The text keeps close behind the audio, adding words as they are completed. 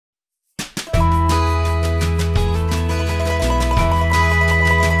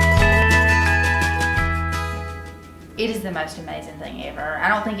the most amazing thing ever. I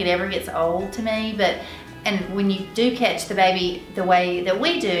don't think it ever gets old to me, and when you do catch the baby, the way that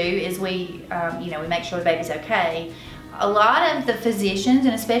we do is we make sure the baby's okay. A lot of the physicians,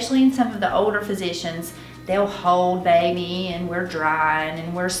 and especially in some of the older physicians, they'll hold baby and we're drying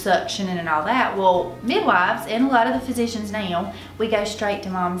and we're suctioning and all that. Well, midwives and a lot of the physicians now, we go straight to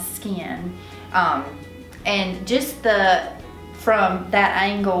mom's skin. And just from that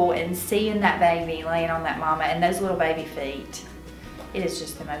angle and seeing that baby laying on that mama and those little baby feet, it is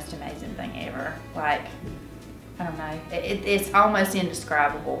just the most amazing thing ever. Like, I don't know, it's almost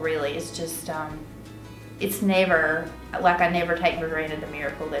indescribable, really. It's just, it's never, like, I never take for granted the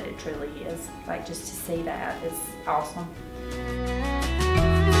miracle that it truly is. Like, just to see that is awesome.